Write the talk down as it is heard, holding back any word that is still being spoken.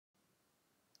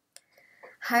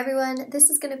Hi everyone, this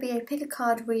is going to be a pick a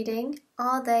card reading.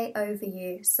 Are they over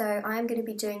you? So I'm going to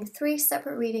be doing 3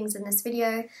 separate readings in this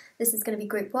video. This is going to be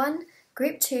group 1,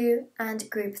 group 2 and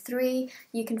group 3.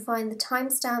 You can find the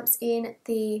timestamps in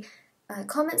the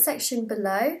comment section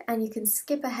below, and you can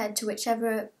skip ahead to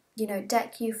whichever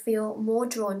deck you feel more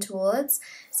drawn towards.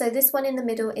 So this one in the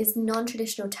middle is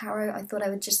non-traditional tarot. I thought I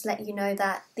would just let you know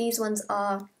that these ones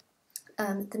are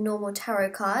the normal tarot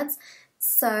cards.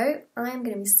 So I am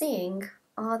going to be seeing,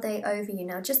 are they over you?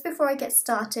 Now, just before I get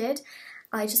started,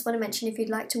 I just want to mention, if you'd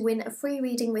like to win a free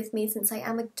reading with me, since I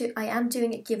am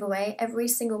doing a giveaway every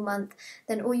single month,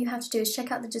 then all you have to do is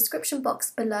check out the description box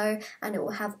below and it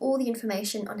will have all the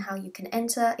information on how you can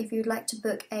enter. If you'd like to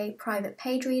book a private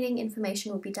paid reading,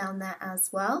 information will be down there as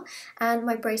well. And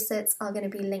my bracelets are going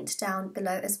to be linked down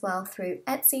below as well through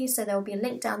Etsy, so there will be a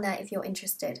link down there if you're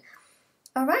interested.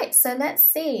 Alright, so let's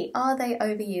see, are they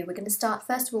over you? We're going to start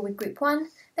first of all with group 1,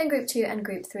 then group 2 and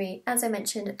group 3. As I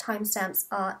mentioned, timestamps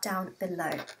are down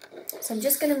below. So I'm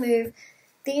just going to move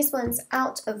these ones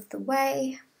out of the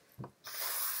way.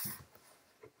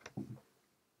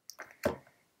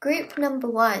 Group number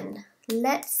 1,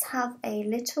 let's have a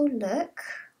little look,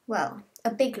 well,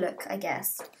 a big look I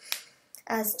guess,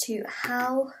 as to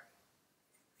how,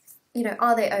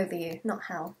 are they over you? Not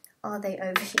how, are they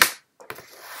over you?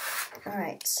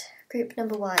 Alright, group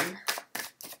number 1,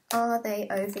 are they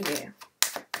over you?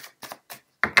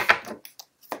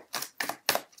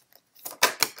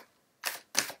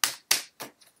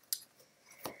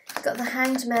 Got the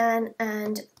Hanged Man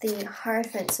and the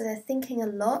Hierophant, so they're thinking a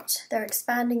lot, they're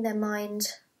expanding their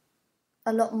mind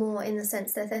a lot more, in the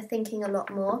sense that they're thinking a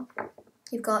lot more.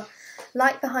 You've got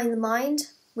light behind the mind,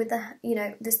 with the,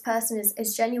 this person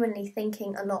is genuinely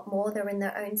thinking a lot more. They're in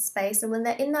their own space, and when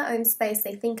they're in their own space,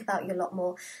 they think about you a lot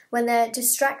more. When they're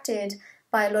distracted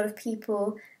by a lot of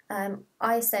people,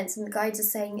 I sense, and the guides are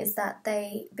saying, is that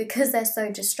because they're so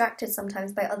distracted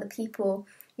sometimes by other people,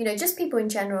 just people in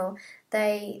general,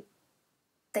 they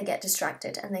get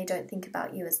distracted and they don't think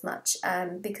about you as much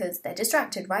because they're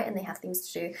distracted, right? And they have things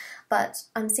to do. But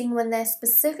I'm seeing when they're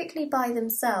specifically by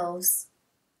themselves,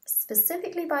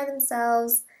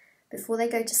 before they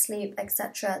go to sleep,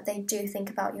 etc., they do think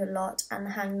about you a lot. And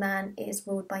the Hanged Man is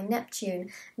ruled by Neptune.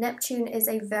 Neptune is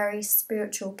a very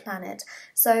spiritual planet,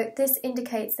 so this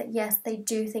indicates that yes, they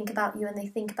do think about you, and they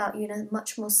think about you in a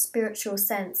much more spiritual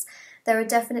sense. There are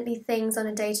definitely things on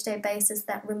a day-to-day basis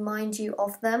that remind you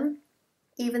of them,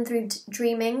 even through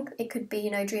dreaming. It could be,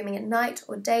 dreaming at night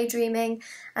or daydreaming.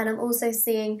 And I'm also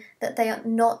seeing that they are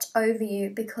not over you,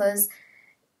 because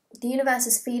the universe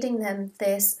is feeding them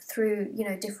this through,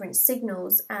 different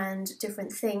signals and different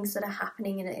things that are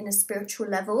happening in a spiritual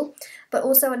level. But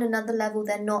also on another level,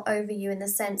 they're not over you, in the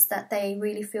sense that they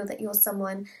really feel that you're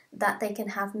someone that they can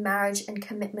have marriage and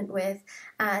commitment with,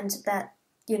 and that,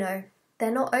 they're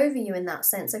not over you in that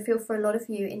sense. I feel for a lot of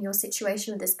you in your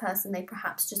situation with this person, they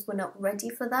perhaps just were not ready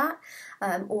for that,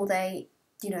 or they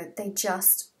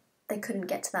couldn't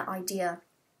get to that idea.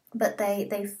 But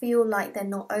they feel like they're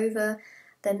not over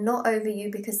you,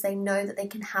 because they know that they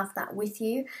can have that with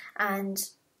you. And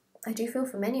I do feel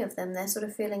for many of them, they're sort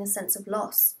of feeling a sense of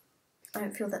loss. I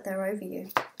don't feel that they're over you.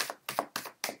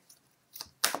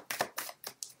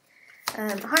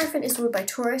 Hierophant is ruled by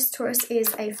Taurus. Taurus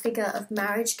is a figure of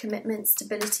marriage, commitment,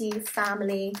 stability,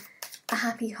 family, a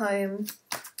happy home,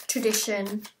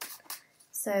 tradition.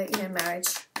 So, marriage.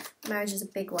 Marriage is a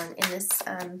big one in this,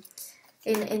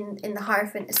 in the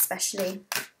Hierophant especially.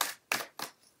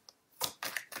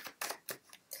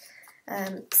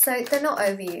 So they're not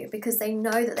over you, because they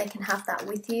know that they can have that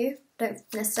with you. Don't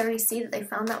necessarily see that they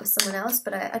found that with someone else,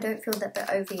 but I don't feel that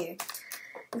they're over you.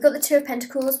 We've got the Two of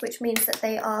Pentacles, which means that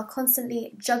they are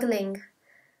constantly juggling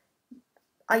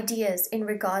ideas in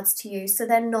regards to you. So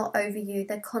they're not over you.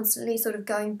 They're constantly sort of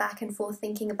going back and forth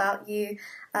thinking about you,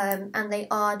 and they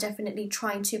are definitely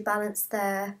trying to balance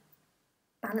their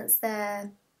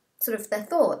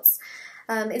thoughts.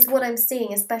 Is what I'm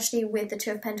seeing, especially with the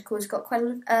Two of Pentacles. You've got quite a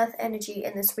lot of earth energy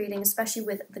in this reading, especially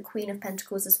with the Queen of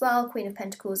Pentacles as well. Queen of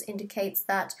Pentacles indicates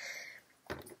that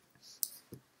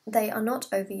they are not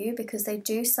over you, because they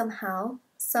do somewhere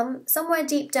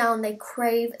deep down, they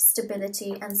crave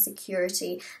stability and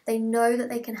security. They know that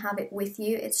they can have it with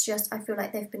you. It's just, I feel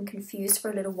like they've been confused for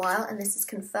a little while, and this is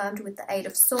confirmed with the Eight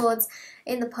of Swords.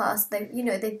 In the past,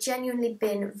 they've genuinely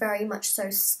been very much so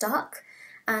stuck,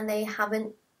 and they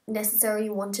haven't necessarily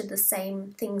wanted the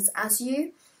same things as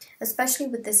you, especially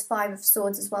with this Five of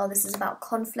Swords as well. This is about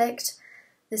conflict.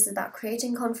 This is about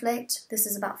creating conflict. This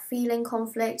is about feeling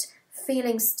conflict,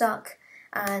 feeling stuck,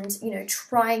 and, you know,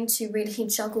 trying to really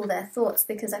juggle their thoughts,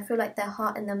 because I feel like their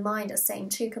heart and their mind are saying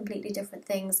two completely different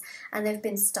things, and they've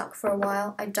been stuck for a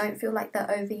while. I don't feel like they're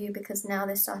over you, because now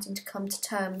they're starting to come to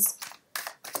terms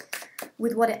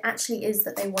with what it actually is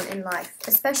that they want in life,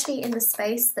 especially in the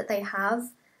space that they have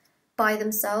by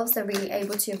themselves. They're really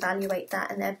able to evaluate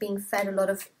that, and they're being fed a lot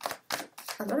of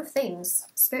things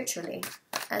spiritually,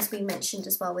 as we mentioned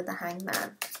as well with the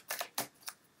Hangman.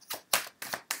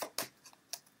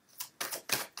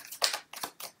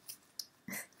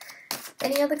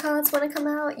 Any other cards want to come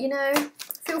out? You know,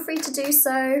 feel free to do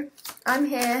so. I'm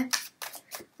here.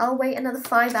 I'll wait another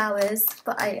 5 hours,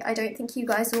 but I don't think you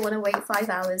guys will want to wait 5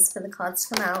 hours for the cards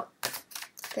to come out.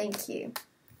 Thank you.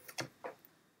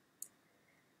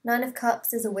 9 of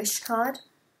Cups is a wish card.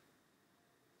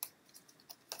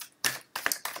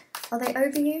 Are they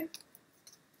over you?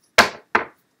 I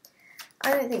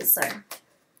don't think so.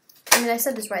 I mean, I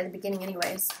said this right at the beginning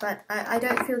anyways, but I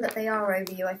don't feel that they are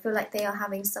over you. I feel like they are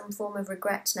having some form of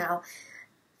regret now.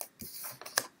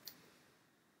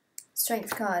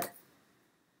 Strength card.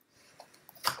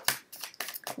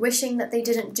 Wishing that they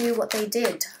didn't do what they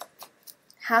did.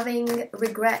 Having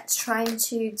regret, trying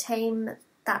to tame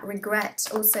that regret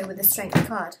also with the Strength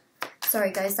card.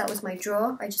 Sorry guys, that was my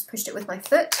draw. I just pushed it with my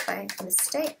foot by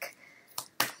mistake.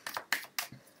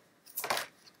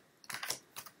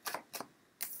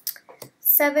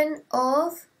 Seven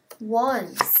of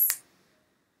Wands.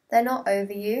 They're not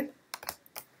over you.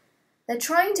 They're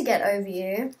trying to get over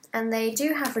you, and they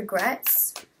do have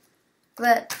regrets,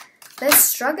 but they're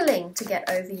struggling to get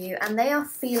over you, and they are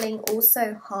feeling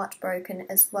also heartbroken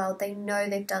as well. They know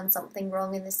they've done something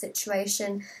wrong in this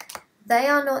situation. They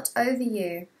are not over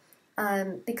you,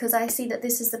 because I see that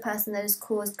this is the person that has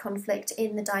caused conflict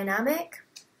in the dynamic,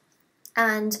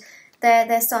 and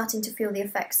they're starting to feel the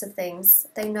effects of things.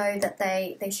 They know that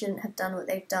they shouldn't have done what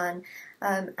they've done,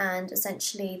 and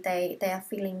essentially they are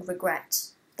feeling regret.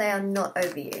 They are not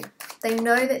over you. They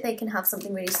know that they can have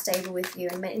something really stable with you,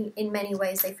 and in many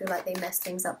ways they feel like they messed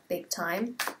things up big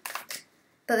time.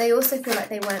 But they also feel like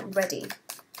they weren't ready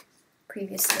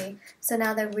previously. So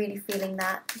now they're really feeling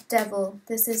that. Devil,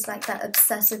 this is like that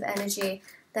obsessive energy.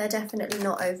 They're definitely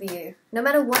not over you. No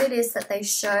matter what it is that they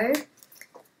show,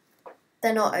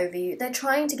 they're not over you. They're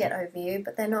trying to get over you,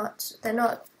 but they're not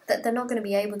going to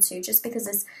be able to, just because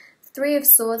this 3 of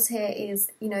Swords here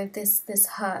is, you know, this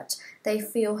hurt. They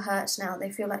feel hurt now. They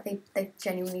feel like they've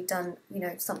genuinely done, you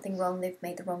know, something wrong. They've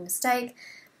made the wrong mistake.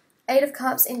 8 of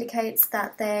Cups indicates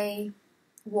that they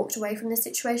walked away from the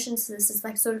situation. So this is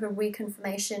like sort of a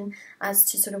reconfirmation as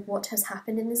to sort of what has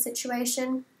happened in the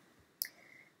situation.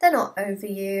 They're not over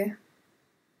you.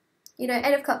 You know,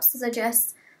 8 of Cups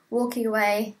suggests walking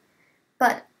away.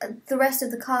 But the rest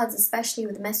of the cards, especially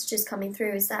with the messages coming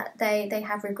through, is that they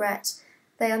have regret.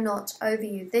 They are not over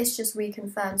you. This just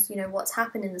reconfirms, you know, what's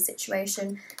happened in the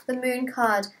situation. The Moon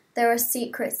card, there are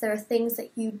secrets. There are things that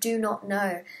you do not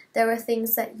know. There are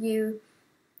things that you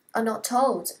are not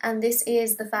told. And this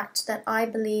is the fact that I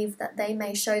believe that they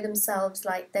may show themselves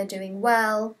like they're doing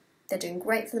well, they're doing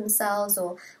great for themselves,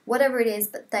 or whatever it is,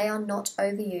 but they are not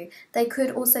over you. They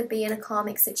could also be in a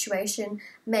karmic situation,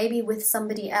 maybe with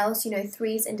somebody else. You know,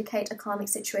 3s indicate a karmic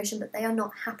situation, but they are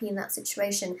not happy in that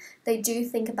situation. They do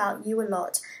think about you a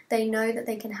lot. They know that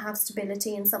they can have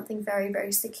stability and something very,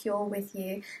 very secure with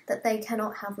you that they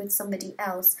cannot have with somebody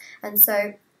else. And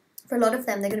so for a lot of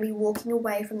them, they're going to be walking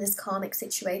away from this karmic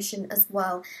situation as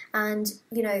well. And,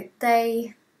 you know,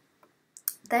 they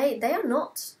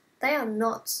are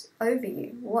not over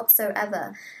you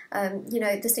whatsoever. You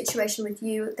know, the situation with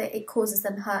you, it causes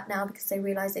them hurt now because they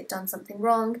realise they've done something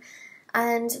wrong,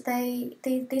 and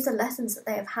these are lessons that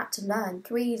they have had to learn.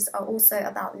 3s are also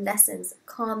about lessons,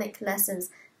 karmic lessons,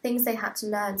 things they had to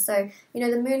learn. So, you know,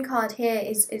 the Moon card here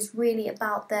is really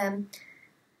about them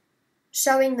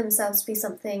showing themselves to be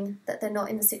something that they're not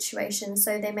in the situation.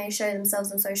 So they may show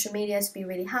themselves on social media to be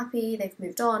really happy, they've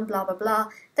moved on, blah, blah, blah.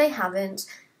 They haven't.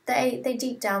 They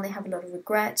deep down, they have a lot of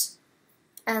regret,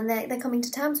 and they're coming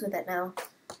to terms with it now,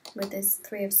 with this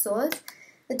 3 of Swords.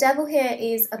 The Devil here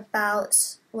is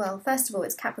about, well, first of all,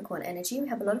 it's Capricorn energy. We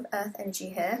have a lot of Earth energy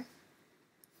here.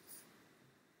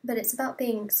 But it's about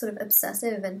being sort of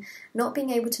obsessive and not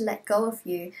being able to let go of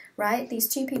you, right? These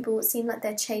 2 people seem like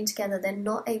they're chained together. They're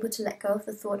not able to let go of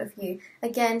the thought of you.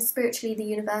 Again, spiritually, the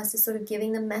universe is sort of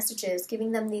giving them messages,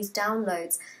 giving them these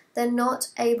downloads. They're not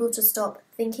able to stop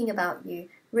thinking about you,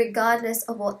 regardless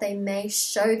of what they may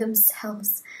show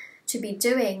themselves to be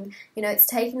doing. You know, it's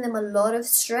taking them a lot of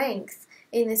strength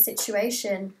in this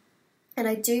situation, and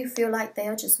I do feel like they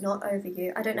are just not over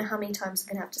you. I don't know how many times I'm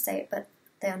going to have to say it, but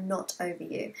They are not over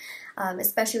you.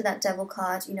 Especially with that Devil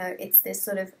card, you know, it's this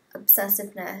sort of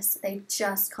obsessiveness. They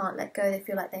just can't let go. They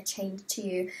feel like they're chained to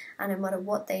you, and no matter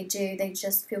what they do, they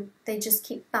just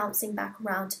keep bouncing back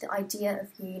around to the idea of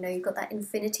you. You know, you've got that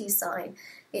infinity sign.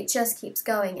 It just keeps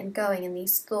going, and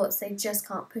these thoughts, they just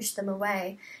can't push them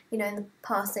away. You know, in the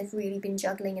past they've really been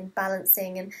juggling and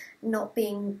balancing and not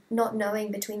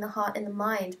knowing between the heart and the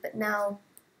mind, but now,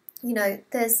 you know,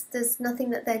 there's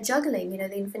nothing that they're juggling. You know,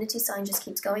 the infinity sign just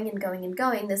keeps going and going and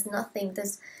going. There's nothing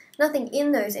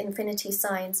in those infinity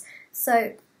signs.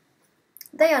 So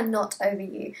they are not over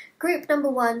you. Group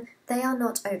number 1, they are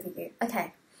not over you.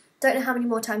 Okay, don't know how many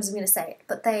more times I'm going to say it,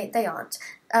 but they aren't.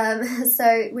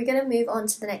 So we're going to move on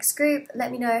to the next group.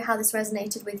 Let me know how this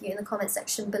resonated with you in the comment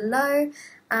section below.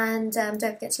 And don't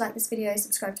forget to like this video,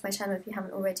 subscribe to my channel if you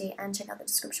haven't already, and check out the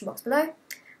description box below.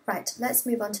 Right, let's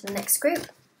move on to the next group.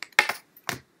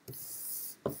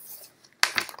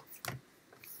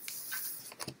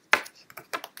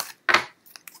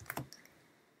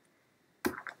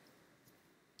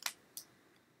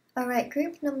 Alright,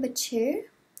 group number 2,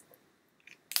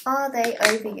 are they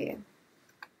over you?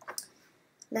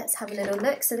 Let's have a little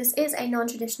look. So this is a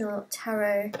non-traditional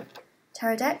tarot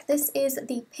deck. This is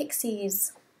the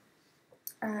Pixies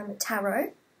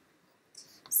tarot.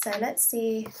 So let's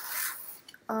see,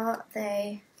 are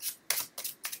they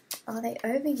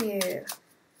over you?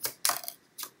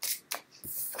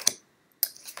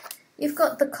 You've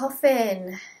got the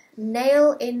coffin,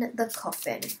 nail in the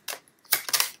coffin.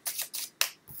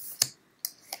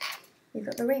 You've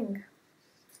got the ring.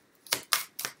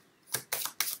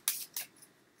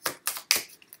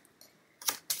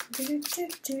 You've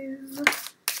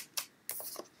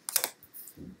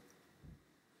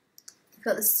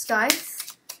got the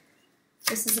scythe.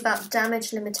 This is about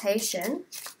damage limitation.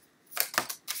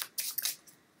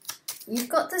 You've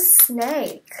got the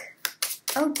snake.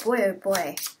 Oh boy, oh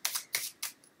boy.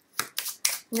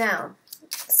 Now,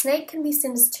 snake can be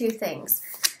seen as 2 things.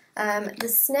 The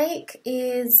snake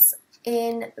is,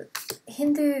 in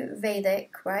Hindu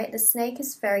Vedic, right, the snake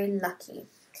is very lucky.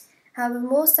 However,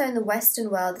 more so in the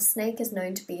Western world, the snake is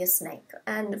known to be a snake.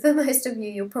 And for most of you,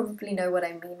 you'll probably know what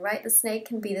I mean, right? The snake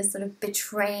can be this sort of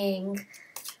betraying,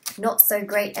 not so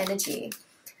great energy.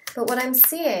 But what I'm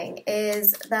seeing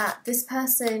is that this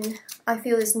person, I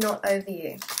feel, is not over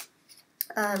you.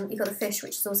 You've got the fish,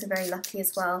 which is also very lucky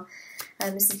as well.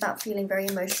 This is about feeling very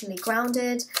emotionally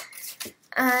grounded.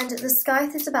 And the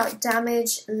scythe is about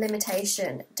damage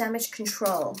limitation, damage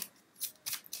control.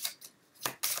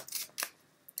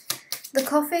 The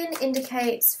coffin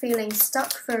indicates feeling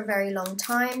stuck for a very long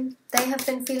time. They have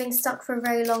been feeling stuck for a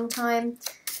very long time.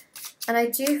 And I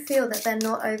do feel that they're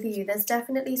not over you. There's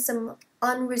definitely some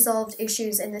unresolved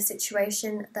issues in this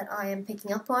situation that I am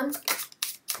picking up on.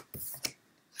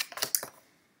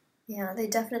 Yeah, they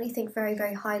definitely think very,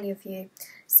 very highly of you.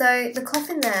 So the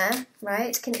coffin there,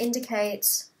 right, can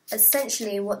indicate,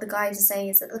 essentially what the guide is saying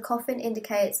is that the coffin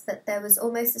indicates that there was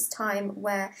almost this time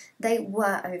where they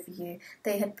were over you.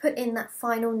 They had put in that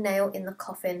final nail in the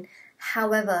coffin.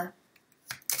 However,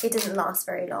 it didn't last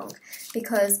very long,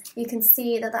 because you can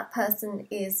see that that person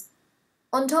is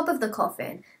on top of the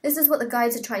coffin. This is what the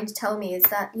guides are trying to tell me, is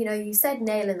that, you know, you said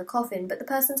nail in the coffin, but the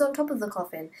person's on top of the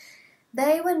coffin.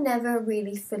 They were never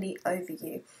really fully over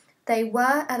you. They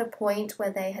were at a point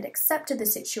where they had accepted the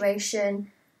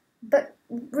situation, but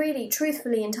really,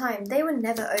 truthfully, in time, they were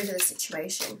never over the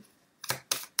situation.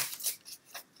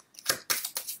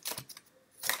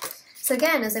 So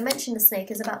again, as I mentioned, the snake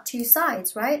is about 2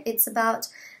 sides, right? It's about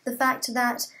the fact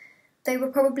that they were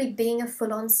probably being a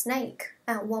full-on snake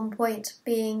at one point,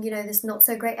 being, you know, this not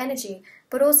so great energy,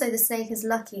 but also the snake is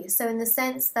lucky. So in the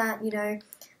sense that, you know,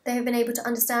 they have been able to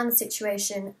understand the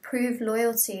situation, prove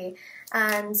loyalty,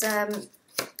 and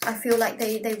I feel like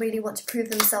they really want to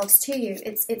prove themselves to you.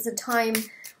 It's a time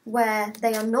where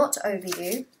they are not over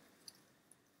you.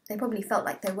 They probably felt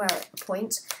like they were at a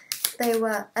point. They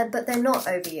were, but they're not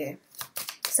over you.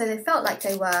 So they felt like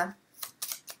they were,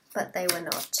 but they were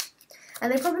not.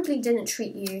 And they probably didn't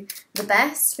treat you the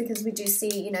best, because we do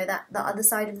see, you know, that the other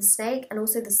side of the snake, and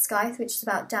also the scythe, which is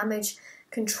about damage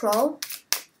control,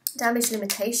 damage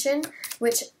limitation,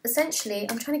 which essentially,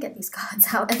 I'm trying to get these cards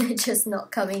out and they're just not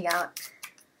coming out.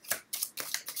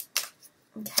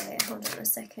 Okay, hold on a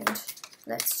second.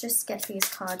 Let's just get these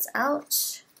cards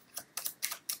out.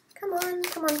 Come on,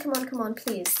 come on, come on, come on,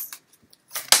 please.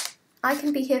 I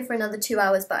can be here for another 2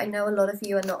 hours, but I know a lot of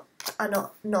you are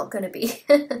not going to be.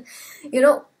 You're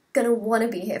not going to want to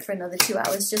be here for another 2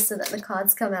 hours just so that the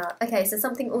cards come out. Okay, so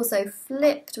something also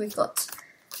flipped. We've got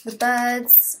the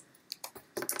birds.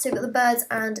 So we've got the birds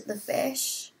and the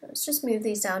fish. Let's just move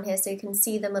these down here so you can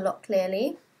see them a lot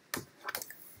clearly.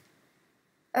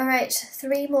 Alright,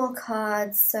 3 more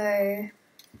cards, so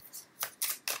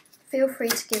feel free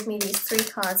to give me these 3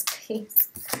 cards, please.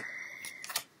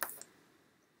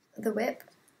 The Whip.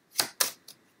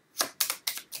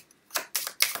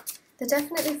 They're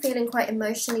definitely feeling quite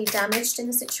emotionally damaged in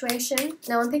the situation.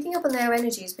 Now I'm picking up on their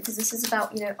energies because this is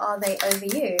about, you know, are they over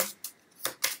you?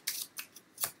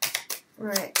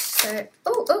 Right, so,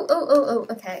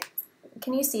 okay.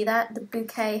 Can you see that? The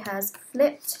bouquet has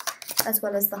flipped as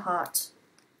well as the heart.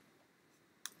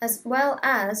 As well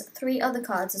as 3 other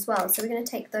cards as well. So we're going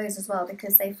to take those as well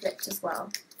because they flipped as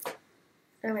well.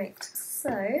 Alright,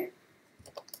 so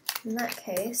in that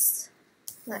case,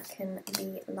 that can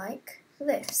be like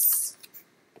this.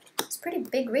 It's a pretty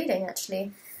big reading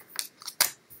actually.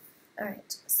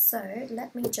 Alright, so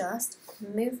let me just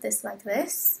move this like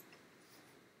this.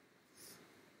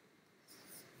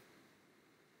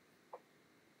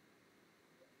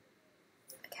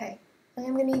 Okay,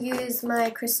 I'm going to use my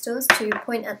crystals to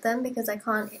point at them because I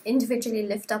can't individually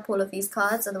lift up all of these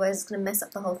cards, otherwise it's going to mess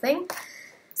up the whole thing.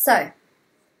 So,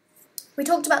 we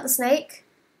talked about the snake,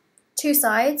 2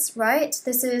 sides, right?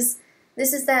 This is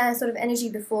their sort of energy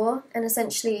before and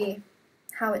essentially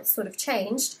how it's sort of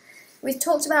changed. We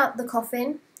talked about the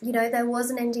coffin, you know, there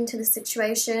was an ending to the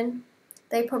situation.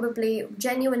 They probably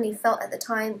genuinely felt at the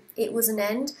time it was an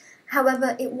end.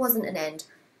 However, it wasn't an end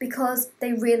because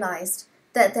they realized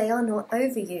that they are not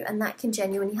over you, and that can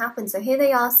genuinely happen. So here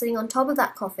they are sitting on top of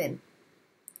that coffin,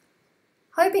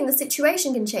 hoping the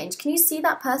situation can change. Can you see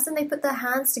that person? They put their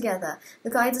hands together. The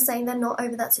guides are saying they're not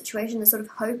over that situation. They're sort of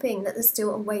hoping that there's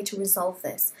still a way to resolve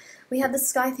this. We have the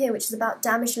scythe here, which is about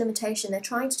damage limitation. They're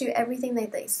trying to do everything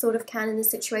they sort of can in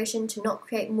this situation to not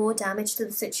create more damage to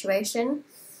the situation.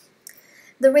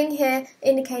 The ring here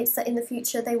indicates that in the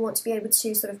future they want to be able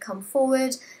to sort of come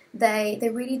forward. They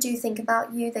really do think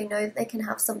about you. They know that they can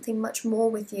have something much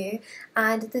more with you,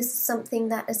 and this is something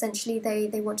that essentially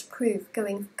they want to prove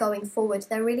going forward.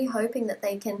 They're really hoping that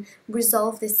they can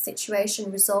resolve this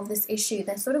situation, resolve this issue.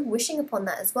 They're sort of wishing upon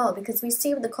that as well, because we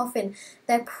see with the coffin,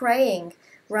 they're praying,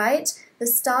 right? The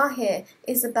star here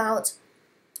is about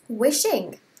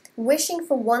wishing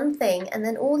for one thing, and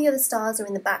then all the other stars are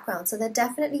in the background. So they're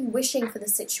definitely wishing for the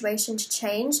situation to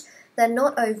change. They're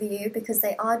not over you because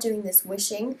they are doing this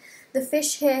wishing. The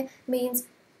fish here means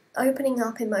opening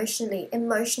up emotionally,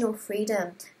 emotional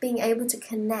freedom, being able to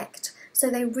connect. So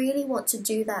they really want to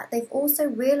do that. They've also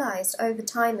realized over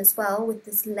time as well with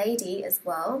this lady as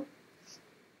well.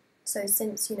 So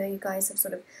since, you know, you guys have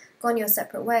sort of gone your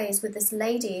separate ways with this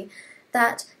lady,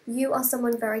 that you are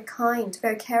someone very kind,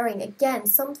 very caring. Again,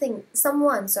 someone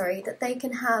that they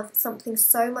can have something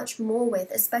so much more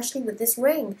with, especially with this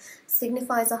ring,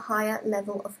 signifies a higher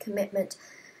level of commitment.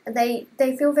 They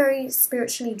feel very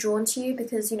spiritually drawn to you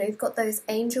because, you know, you've got those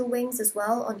angel wings as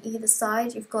well on either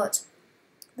side. You've got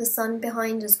the sun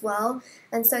behind as well.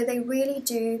 And so they really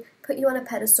do put you on a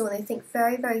pedestal, and they think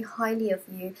very, very highly of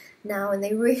you now. And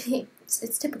they really,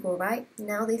 it's typical, right?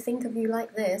 Now they think of you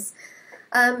like this.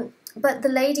 But the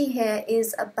lady here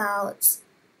is about,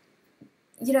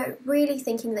 you know, really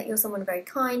thinking that you're someone very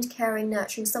kind, caring,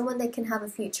 nurturing, someone they can have a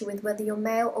future with, whether you're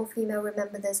male or female.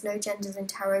 Remember, there's no genders in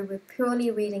tarot. We're purely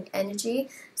reading energy.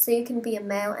 So you can be a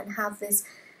male and have this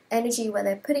energy where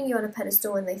they're putting you on a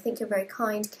pedestal and they think you're very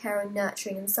kind, caring,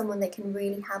 nurturing, and someone they can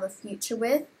really have a future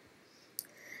with.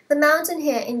 The mountain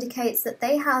here indicates that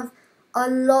they have a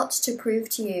lot to prove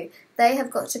to you. They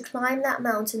have got to climb that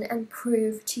mountain and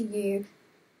prove to you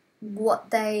what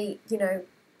they, you know,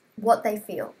 what they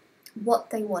feel,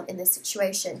 what they want in this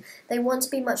situation. They want to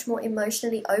be much more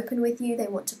emotionally open with you. They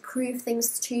want to prove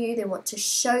things to you. They want to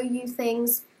show you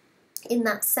things in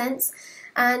that sense.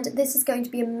 And this is going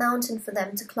to be a mountain for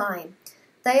them to climb.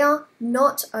 They are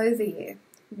not over you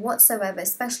whatsoever,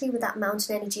 especially with that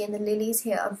mountain energy. And the lilies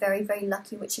here are very, very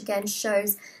lucky, which again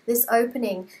shows this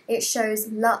opening. It shows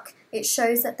luck. It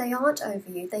shows that they aren't over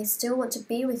you. They still want to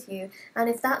be with you. And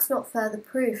if that's not further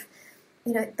proof,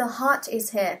 you know, the heart is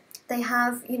here. They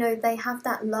have, you know, they have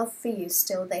that love for you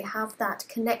still. They have that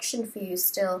connection for you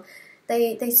still.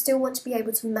 They still want to be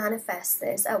able to manifest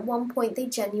this. At one point, they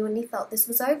genuinely felt this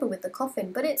was over with the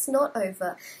coffin, but it's not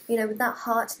over. You know, with that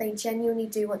heart, they genuinely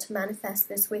do want to manifest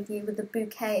this with you. With the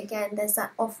bouquet, again, there's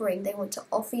that offering. They want to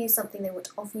offer you something. They want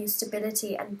to offer you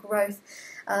stability and growth.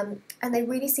 And they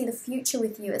really see the future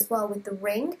with you as well with the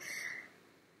ring.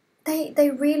 They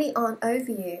really aren't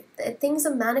over you. Things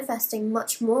are manifesting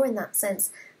much more in that sense.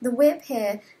 The whip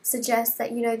here suggests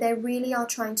that, you know, they really are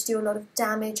trying to do a lot of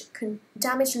damage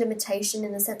limitation,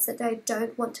 in the sense that they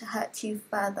don't want to hurt you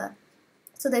further.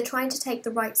 So they're trying to take the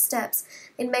right steps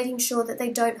in making sure that they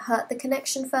don't hurt the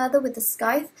connection further with the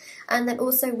scythe, and then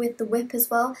also with the whip as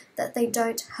well, that they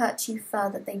don't hurt you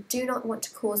further. They do not want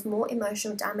to cause more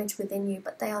emotional damage within you,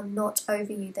 but they are not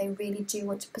over you. They really do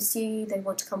want to pursue you, they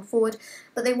want to come forward,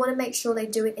 but they want to make sure they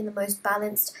do it in the most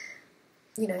balanced,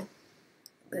 you know,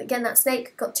 again, that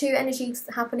snake got two energies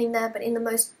happening there, but in the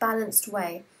most balanced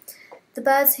way. The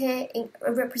birds here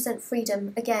represent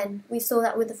freedom. Again, we saw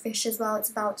that with the fish as well.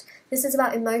 This is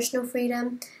about emotional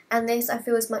freedom, and this I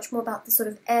feel is much more about the sort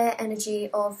of air energy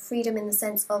of freedom in the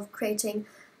sense of creating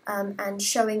and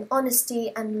showing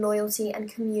honesty and loyalty and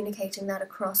communicating that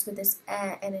across with this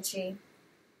air energy.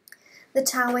 The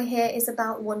tower here is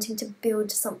about wanting to build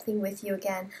something with you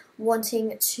again,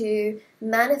 wanting to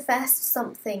manifest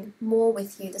something more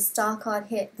with you. The star card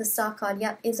here,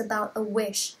 yep, is about a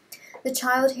wish. The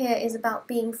child here is about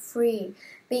being free,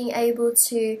 being able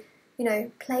to, you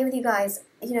know, play with you guys,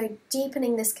 you know,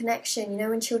 deepening this connection. You know,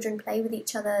 when children play with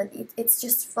each other, it's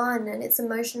just fun, and it's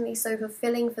emotionally so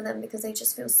fulfilling for them because they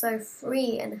just feel so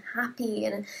free and happy,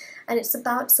 and it's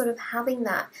about sort of having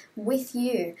that with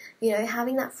you, you know,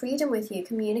 having that freedom with you,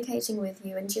 communicating with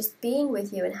you, and just being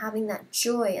with you, and having that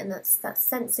joy and that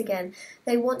sense again.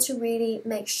 They want to really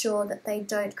make sure that they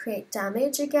don't create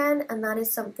damage again, and that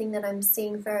is something that I'm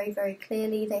seeing very, very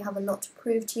clearly. They have a lot to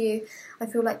prove to you. I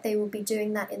feel like they will be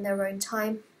doing that in their own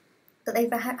time. But they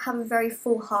have a very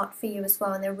full heart for you as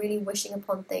well, and they're really wishing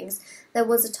upon things. There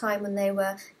was a time when they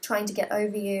were trying to get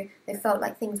over you. They felt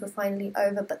like things were finally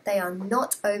over, but they are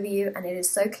not over you, and it is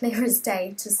so clear as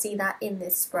day to see that in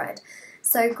this spread.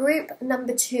 So group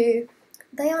number 2,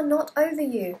 they are not over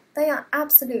you. They are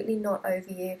absolutely not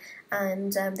over you,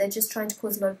 and they're just trying to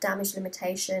cause a lot of damage,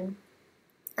 limitation,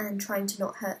 and trying to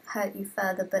not hurt you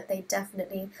further, but they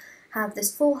definitely have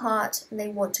this full heart, and they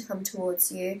want to come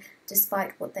towards you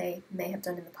despite what they may have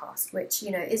done in the past, which,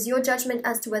 you know, is your judgment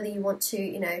as to whether you want to,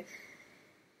 you know,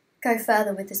 go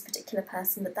further with this particular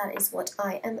person, but that is what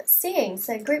I am seeing.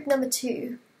 So group number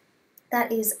 2,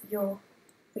 that is your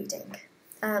reading.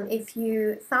 If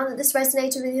you found that this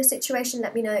resonated with your situation,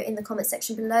 let me know in the comment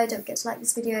section below. Don't forget to like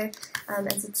this video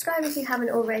and subscribe if you haven't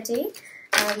already.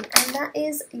 And that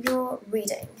is your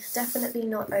reading. Definitely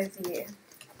not over you.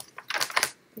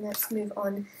 Let's move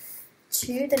on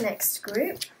to the next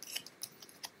group.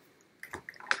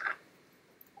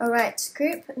 Alright,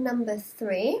 group number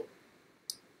 3.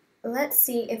 Let's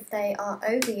see if they are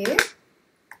over you.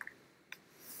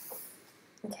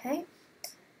 Okay,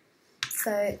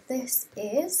 so this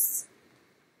is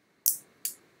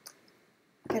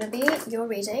going to be your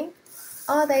reading.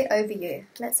 Are they over you?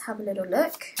 Let's have a little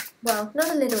look. Well, not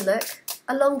a little look,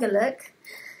 a longer look,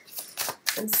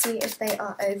 and see if they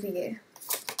are over you.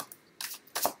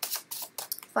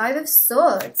 5 of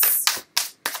Swords,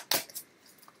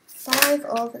 5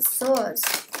 of Swords,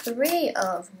 3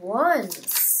 of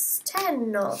Wands,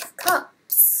 10 of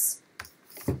Cups.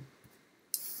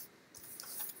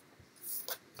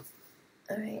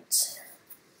 Alright,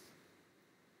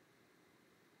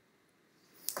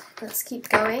 let's keep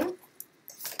going.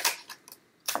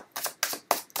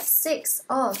 6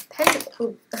 of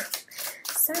Pentacles.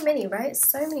 So many, right?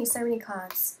 So many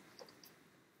cards.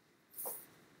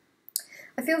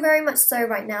 I feel very much so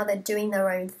right now they're doing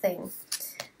their own thing.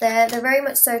 They're very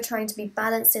much so trying to be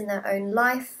balanced in their own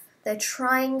life. They're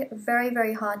trying very,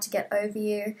 very hard to get over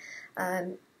you.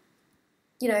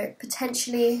 You know,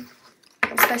 potentially,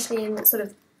 especially in sort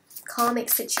of karmic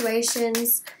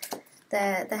situations,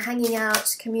 they're hanging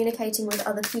out, communicating with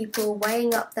other people,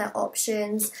 weighing up their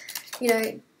options, you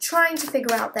know, trying to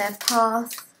figure out their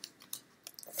path,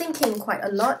 thinking quite a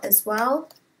lot as well.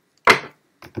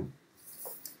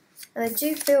 And I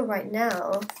do feel right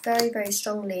now, very, very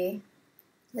strongly,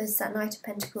 there's that Knight of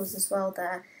Pentacles as well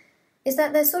there, is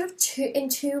that they're sort of in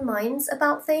two minds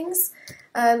about things.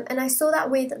 And I saw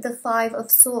that with the 5 of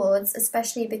Swords,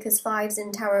 especially because 5s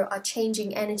in tarot are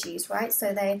changing energies, right?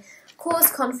 So they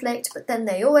cause conflict, but then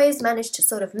they always manage to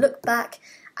sort of look back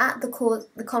at the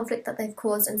conflict that they've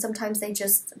caused, and sometimes they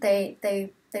just, they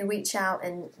reach out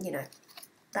and, you know,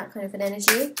 that kind of an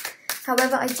energy.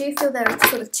 However, I do feel there are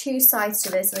sort of 2 sides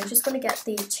to this, and I just want to get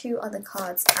the 2 other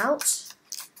cards out.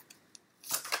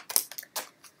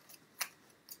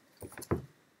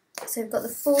 So we've got the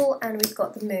Fool and we've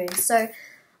got the Moon. So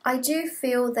I do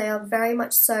feel they are very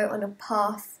much so on a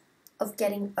path of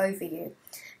getting over you.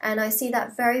 And I see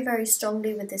that very, very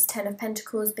strongly with this 10 of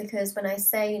Pentacles, because when I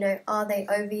say, you know, are they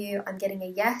over you, I'm getting a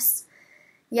yes.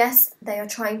 Yes, they are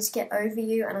trying to get over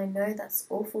you, and I know that's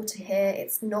awful to hear.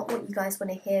 It's not what you guys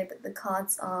want to hear, but the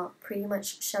cards are pretty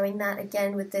much showing that.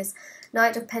 Again, with this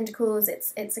Knight of Pentacles,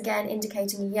 it's again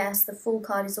indicating a yes. The Fool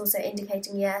card is also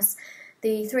indicating yes.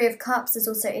 The Three of Cups is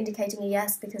also indicating a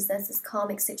yes, because there's this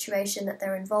karmic situation that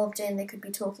they're involved in. They could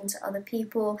be talking to other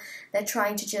people. They're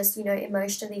trying to just,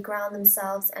 emotionally ground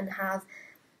themselves and have,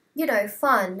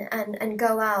 fun and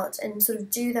go out and sort of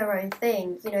do their own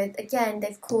thing. Again,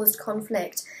 they've caused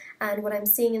conflict, and what I'm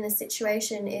seeing in this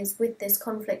situation is with this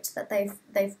conflict that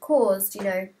they've caused,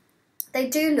 they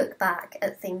do look back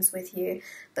at things with you,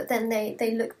 but then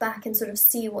they look back and sort of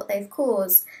see what they've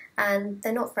caused, and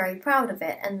they're not very proud of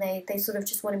it, and they sort of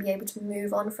just want to be able to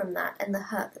move on from that and the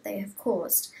hurt that they have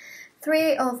caused.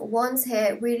 Three of Wands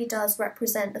here really does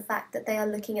represent the fact that they are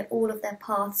looking at all of their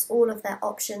paths, all of their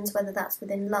options, whether that's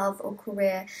within love or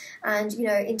career. And,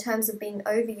 in terms of being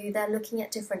over you, they're looking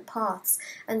at different paths.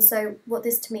 And so what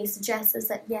this to me suggests is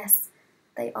that, yes,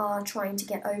 they are trying to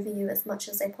get over you as much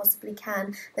as they possibly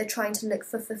can. They're trying to look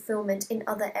for fulfillment in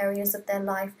other areas of their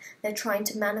life. They're trying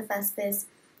to manifest this,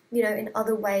 in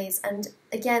other ways. And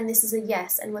again, this is a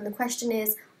yes. And when the question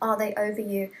is, are they over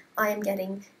you? I am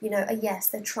getting, a yes.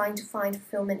 They're trying to find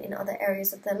fulfillment in other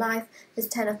areas of their life. This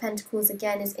Ten of Pentacles,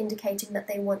 again, is indicating that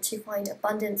they want to find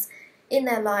abundance in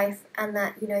their life, and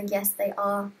that, yes, they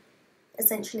are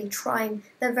essentially trying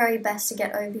their very best to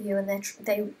get over you, and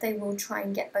they will try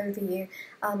and get over you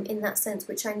in that sense,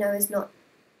 which I know is not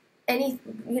any,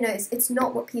 it's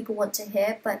not what people want to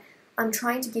hear, but I'm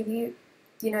trying to give you,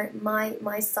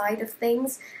 my side of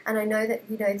things. And I know that,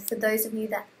 for those of you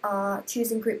that are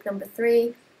choosing group number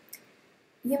 3,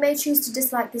 you may choose to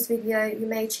dislike this video, you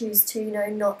may choose to,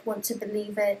 not want to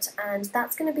believe it, and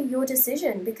that's going to be your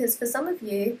decision, because for some of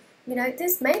you,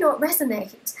 this may not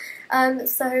resonate.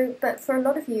 But for a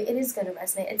lot of you, it is going to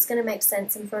resonate. It's going to make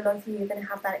sense, and for a lot of you, you're going to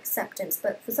have that acceptance.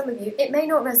 But for some of you, it may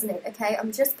not resonate, okay?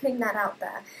 I'm just putting that out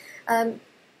there.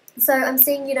 So I'm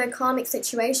seeing, karmic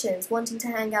situations, wanting to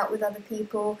hang out with other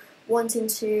people, wanting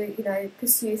to,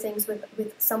 pursue things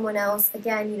with someone else.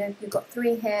 Again, you've got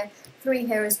 3 here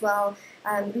as well,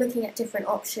 looking at different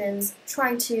options,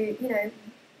 trying to,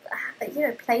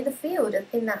 play the field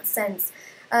in that sense.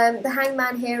 The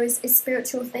Hangman here is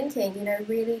spiritual thinking,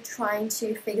 really trying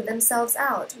to figure themselves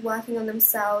out, working on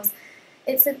themselves.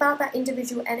 It's about that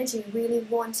individual energy, really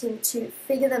wanting to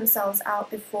figure themselves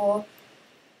out before,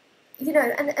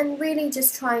 and really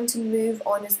just trying to move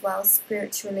on as well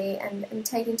spiritually, and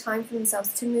taking time for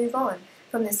themselves to move on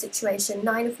from this situation.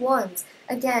 9 of Wands,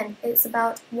 again, it's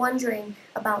about wondering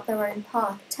about their own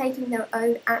path, taking their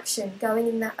own action, going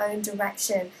in their own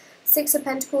direction. 6 of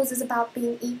Pentacles is about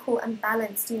being equal and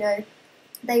balanced.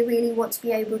 They really want to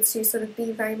be able to sort of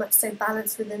be very much so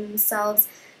balanced within themselves.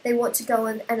 They want to go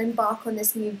on and embark on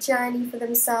this new journey for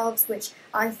themselves, which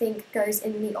I think goes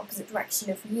in the opposite direction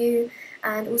of you.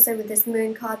 And also with this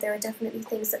Moon card, there are definitely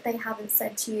things that they haven't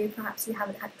said to you. Perhaps you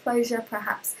haven't had closure.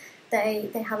 Perhaps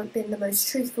they haven't been the most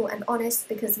truthful and honest,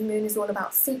 because the Moon is all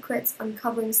about secrets,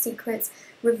 uncovering secrets,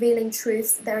 revealing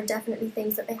truths. There are definitely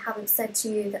things that they haven't said to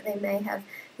you that they may have,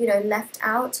 left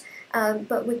out.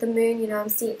 But with the Moon, I'm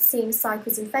seeing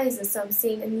cycles and phases, so I'm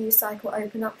seeing a new cycle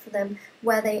open up for them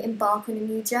where they embark on a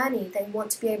new journey. They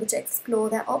want to be able to explore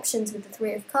their options with the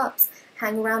 3 of Cups,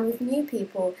 hang around with new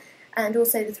people, and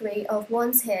also the 3 of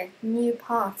Wands here, new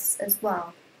paths as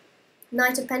well.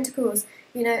 Knight of Pentacles,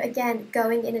 again,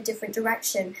 going in a different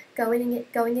direction, going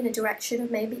in a direction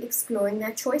of maybe exploring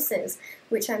their choices,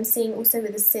 which I'm seeing also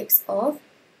with the 6 of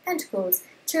Pentacles.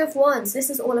 2 of Wands, this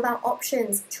is all about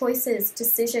options, choices,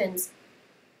 decisions.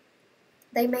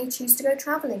 They may choose to go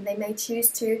traveling. They may choose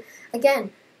to,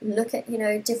 again, look at,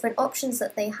 different options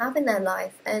that they have in their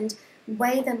life and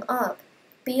weigh them up.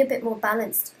 Be a bit more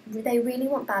balanced. They really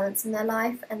want balance in their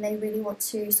life, and they really want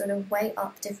to sort of weigh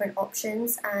up different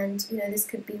options. And, this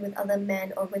could be with other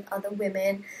men or with other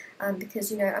women,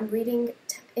 because, I'm reading,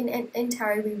 in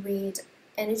tarot we read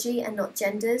energy and not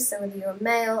genders, so whether you're a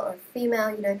male or a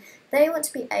female, they want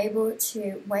to be able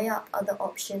to weigh up other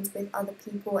options with other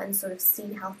people and sort of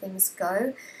see how things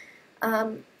go.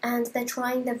 And they're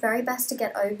trying their very best to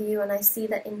get over you, and I see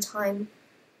that in time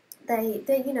they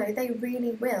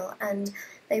really will, and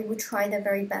they will try their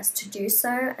very best to do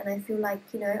so. And I feel like,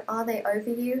 are they over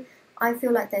you? I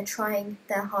feel like they're trying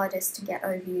their hardest to get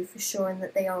over you for sure, and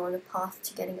that they are on a path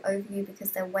to getting over you,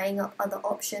 because they're weighing up other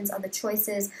options, other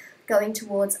choices, going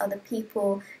towards other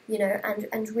people,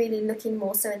 and really looking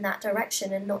more so in that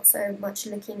direction, and not so much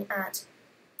looking at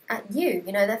you.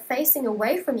 They're facing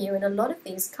away from you in a lot of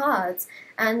these cards,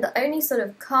 and the only sort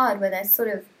of card where they're sort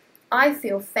of, I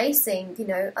feel, facing,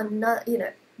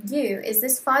 another, you is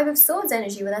this Five of Swords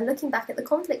energy, where they're looking back at the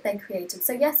conflict they created.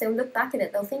 So yes, they'll look back at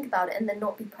it, they'll think about it, and then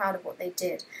not be proud of what they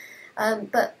did.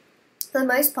 But for the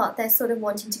most part, they're sort of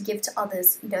wanting to give to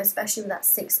others, you know, especially with that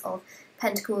Six of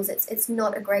Pentacles. It's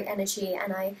not a great energy,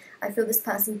 and I feel this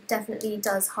person definitely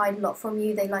does hide a lot from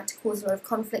you. They like to cause a lot of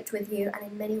conflict with you,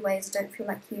 and in many ways I don't feel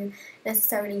like you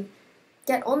necessarily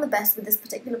get on the best with this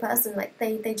particular person. Like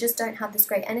they just don't have this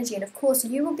great energy, and of course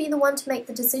you will be the one to make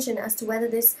the decision as to whether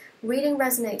this reading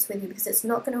resonates with you, because it's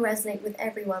not going to resonate with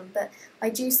everyone. But I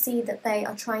do see that they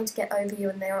are trying to get over you,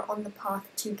 and they are on the path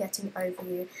to getting over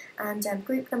you. And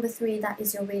group number 3, that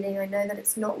is your reading. I know that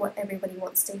it's not what everybody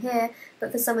wants to hear,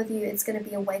 but for some of you it's going to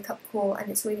be a wake-up call,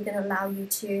 and it's really going to allow you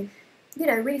to, you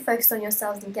know, really focus on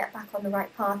yourselves and get back on the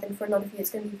right path. And for a lot of you it's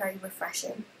going to be very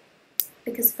refreshing,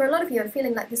 because for a lot of you I'm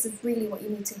feeling like this is really what you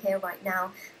need to hear right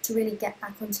now to really get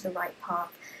back onto the right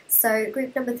path. So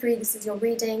group number 3, this is your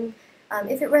reading.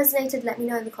 If it resonated, let me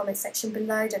know in the comments section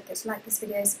below. Don't forget to like this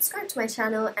video, subscribe to my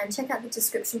channel, and check out the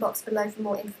description box below for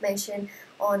more information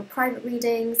on private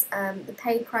readings, the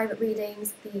paid private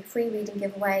readings, the free reading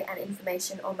giveaway, and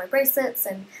information on my bracelets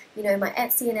and, you know, my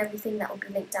Etsy and everything. That will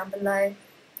be linked down below.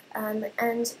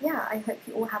 And yeah, I hope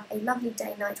you all have a lovely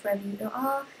day, night, wherever you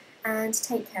are, and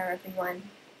take care everyone.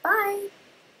 Bye!